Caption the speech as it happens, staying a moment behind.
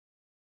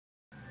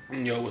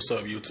Yo, what's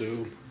up,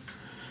 YouTube?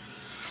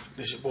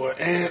 This your boy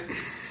Ant.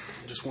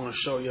 Just want to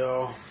show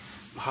y'all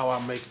how I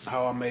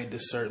made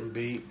this certain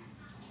beat.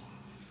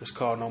 It's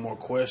called No More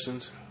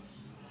Questions.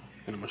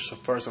 And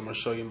first I'm gonna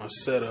show you my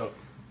setup.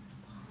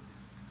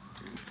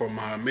 For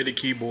my MIDI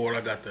keyboard,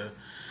 I got the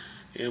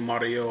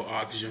M-Audio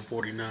Oxygen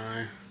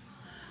 49.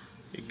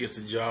 It gets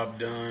the job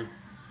done.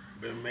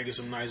 Been making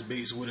some nice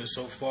beats with it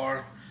so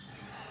far.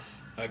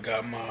 I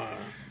got my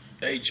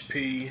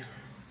HP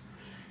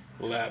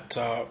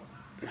laptop,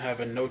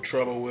 having no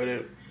trouble with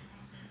it.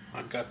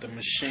 I got the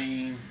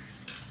Machine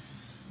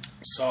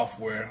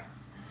software,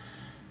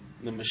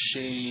 the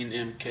Machine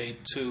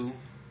MK2,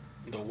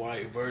 the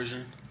white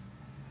version,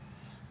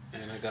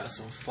 and I got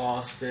some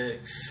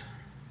Fostex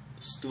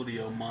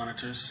studio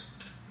monitors,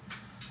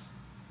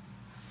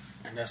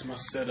 and that's my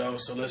setup.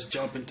 So let's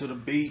jump into the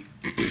beat.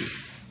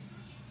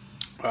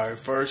 Alright,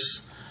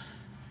 first,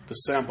 the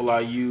sample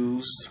I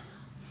used.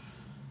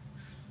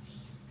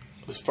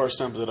 The first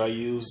sample that I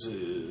use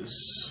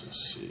is,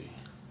 let's see,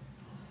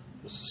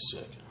 just a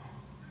second.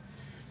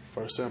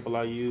 First sample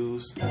I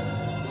used.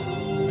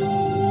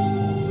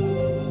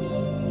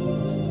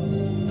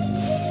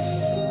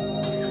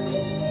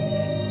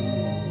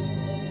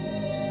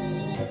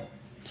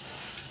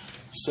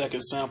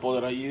 Second sample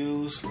that I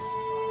used.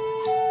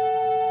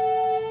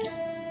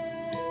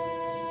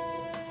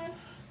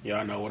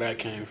 Y'all know where that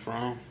came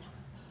from.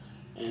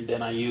 And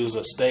then I use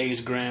a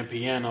stage grand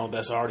piano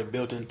that's already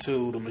built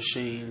into the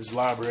Machine's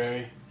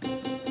library.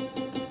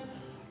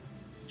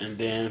 And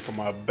then for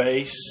my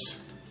bass,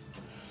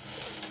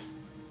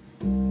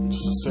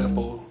 just a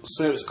simple,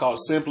 it's called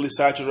Simply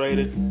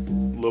Saturated,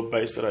 little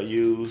bass that I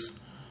use.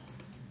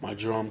 My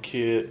drum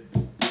kit.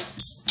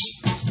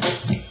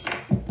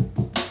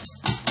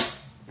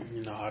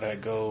 You know how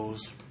that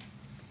goes.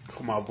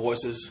 For my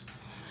voices,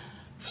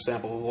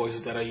 sample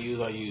voices that I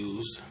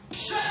used.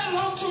 Say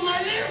hello to my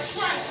little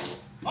friend.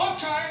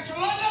 Okay, you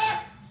like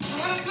that? You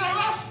want to play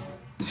rough?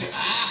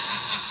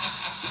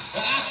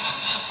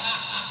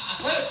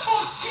 Hey,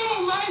 fuck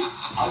you, man.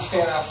 I'm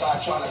standing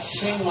outside trying to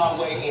sing my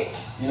way in.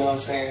 You know what I'm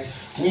saying?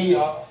 We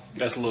are.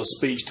 That's a little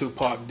speech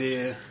Tupac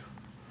did.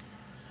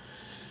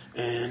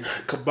 And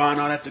combine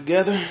all that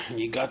together, and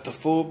you got the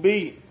full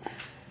beat.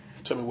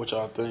 Tell me what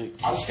y'all think.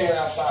 I'm standing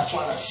outside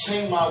trying to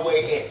sing my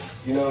way in.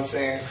 You know what I'm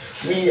saying?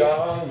 We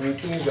are hungry,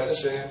 please let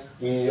us in.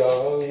 We are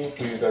hungry,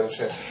 please let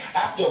us in.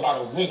 After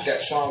about a week,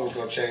 that song was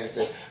going to change.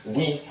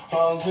 We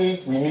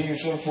hungry, we need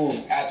some food.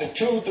 After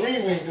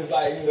 2-3 weeks, it's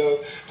like, you know,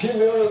 give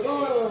me on the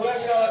food, let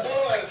me on the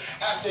door. And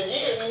after a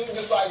year, you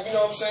just like, you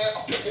know what I'm saying?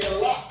 I'm picking a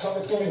lot,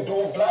 coming through the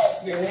door,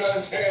 blasting, you know what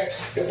I'm saying?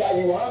 It's like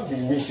you hungry,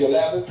 you reach your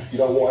level, you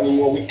don't want any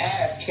more. We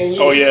asked 10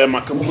 years. Oh yeah, my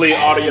complete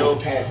audio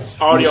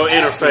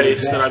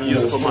interface that I'm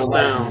using for my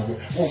sound.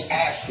 Who's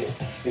asking?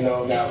 You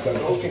know, now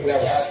those people that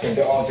were asking,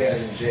 they're all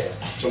dead in jail.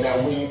 So now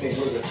what do you think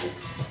we're going to do?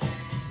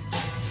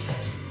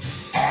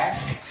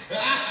 Ask?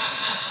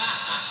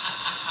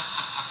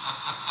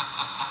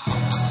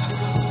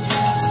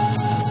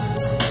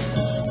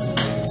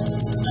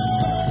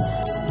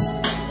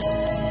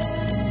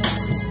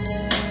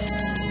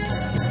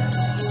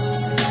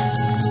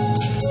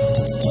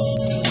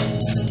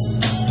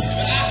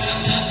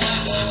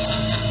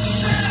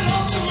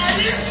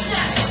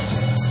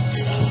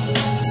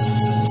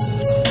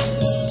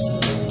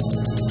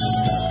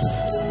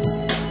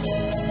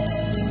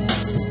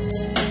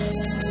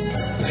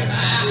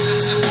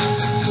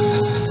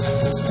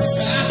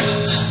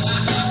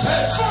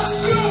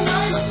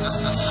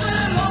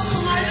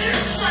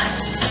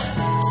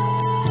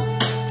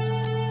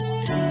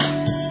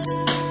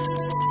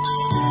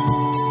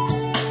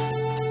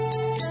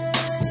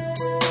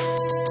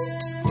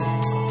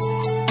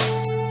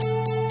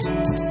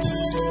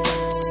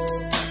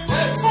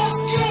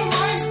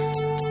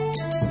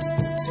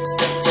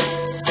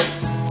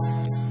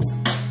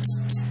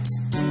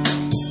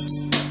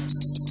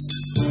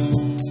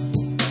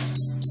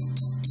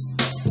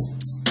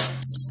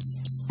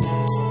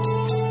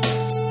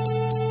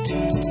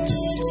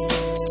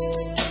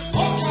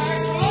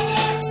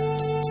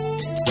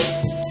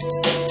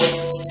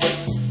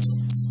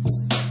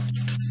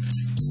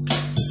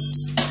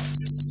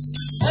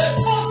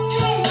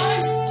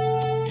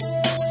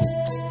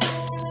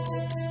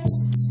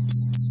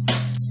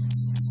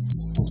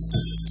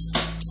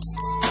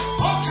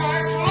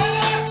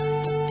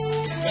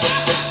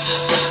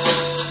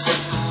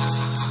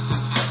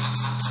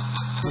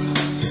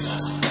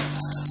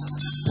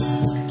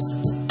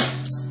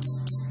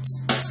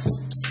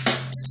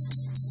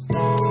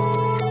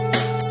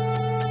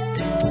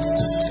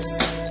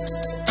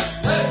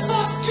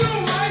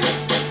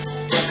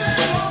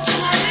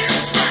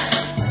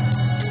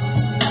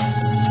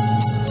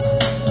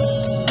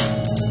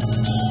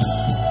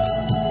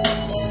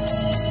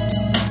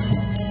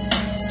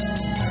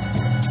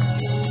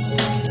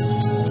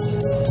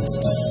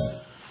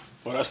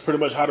 Pretty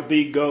much how the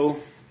beat go.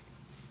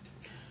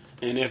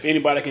 And if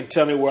anybody can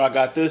tell me where I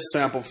got this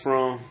sample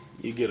from,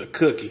 you get a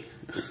cookie.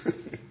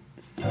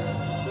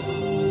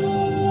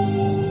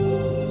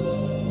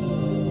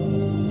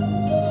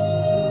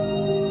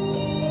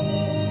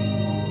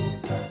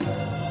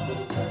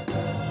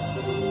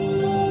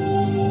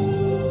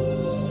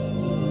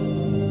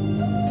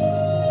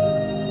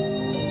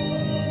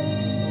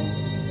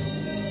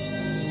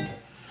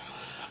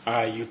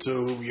 Alright,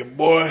 YouTube, your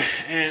boy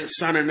and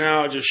signing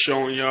out, just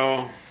showing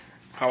y'all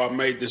how I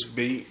made this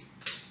beat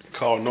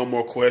called No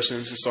More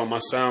Questions. It's on my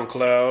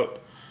SoundCloud.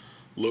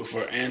 Look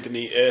for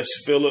Anthony S.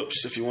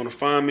 Phillips if you want to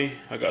find me.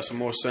 I got some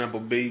more sample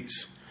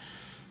beats,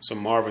 some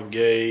Marvin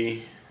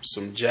Gaye,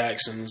 some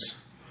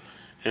Jacksons,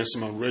 and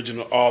some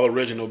all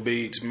original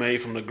beats made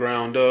from the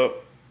ground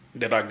up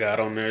that I got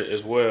on there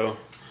as well.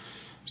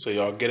 So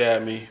y'all get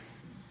at me.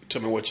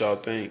 Tell me what y'all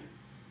think.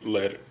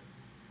 Later.